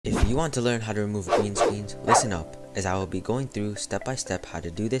you want to learn how to remove green screens, listen up, as I will be going through step by step how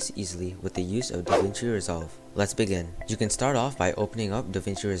to do this easily with the use of Davinci Resolve. Let's begin. You can start off by opening up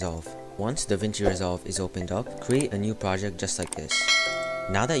Davinci Resolve. Once Davinci Resolve is opened up, create a new project just like this.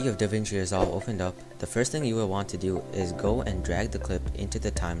 Now that you have Davinci Resolve opened up, the first thing you will want to do is go and drag the clip into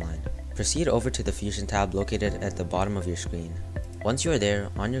the timeline. Proceed over to the Fusion tab located at the bottom of your screen. Once you are there,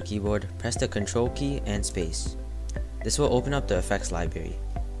 on your keyboard, press the Control key and space. This will open up the effects library.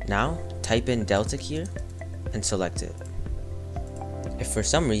 Now, type in Delta Keyer and select it. If for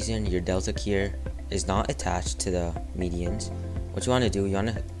some reason your Delta Keyer is not attached to the medians, what you want to do, you want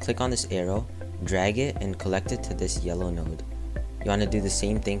to click on this arrow, drag it and collect it to this yellow node. You want to do the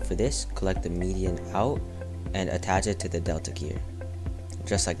same thing for this, collect the median out and attach it to the Delta Keyer.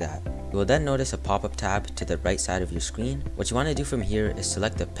 Just like that. You will then notice a pop-up tab to the right side of your screen. What you want to do from here is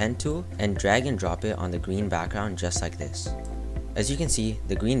select the pen tool and drag and drop it on the green background just like this. As you can see,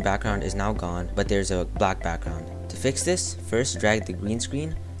 the green background is now gone, but there's a black background. To fix this, first drag the green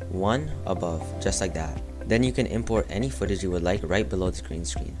screen one above, just like that. Then you can import any footage you would like right below the green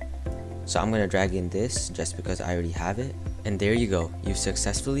screen. So I'm going to drag in this just because I already have it. And there you go, you've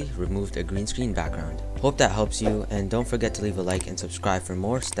successfully removed a green screen background. Hope that helps you, and don't forget to leave a like and subscribe for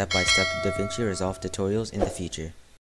more step-by-step Davinci Resolve tutorials in the future.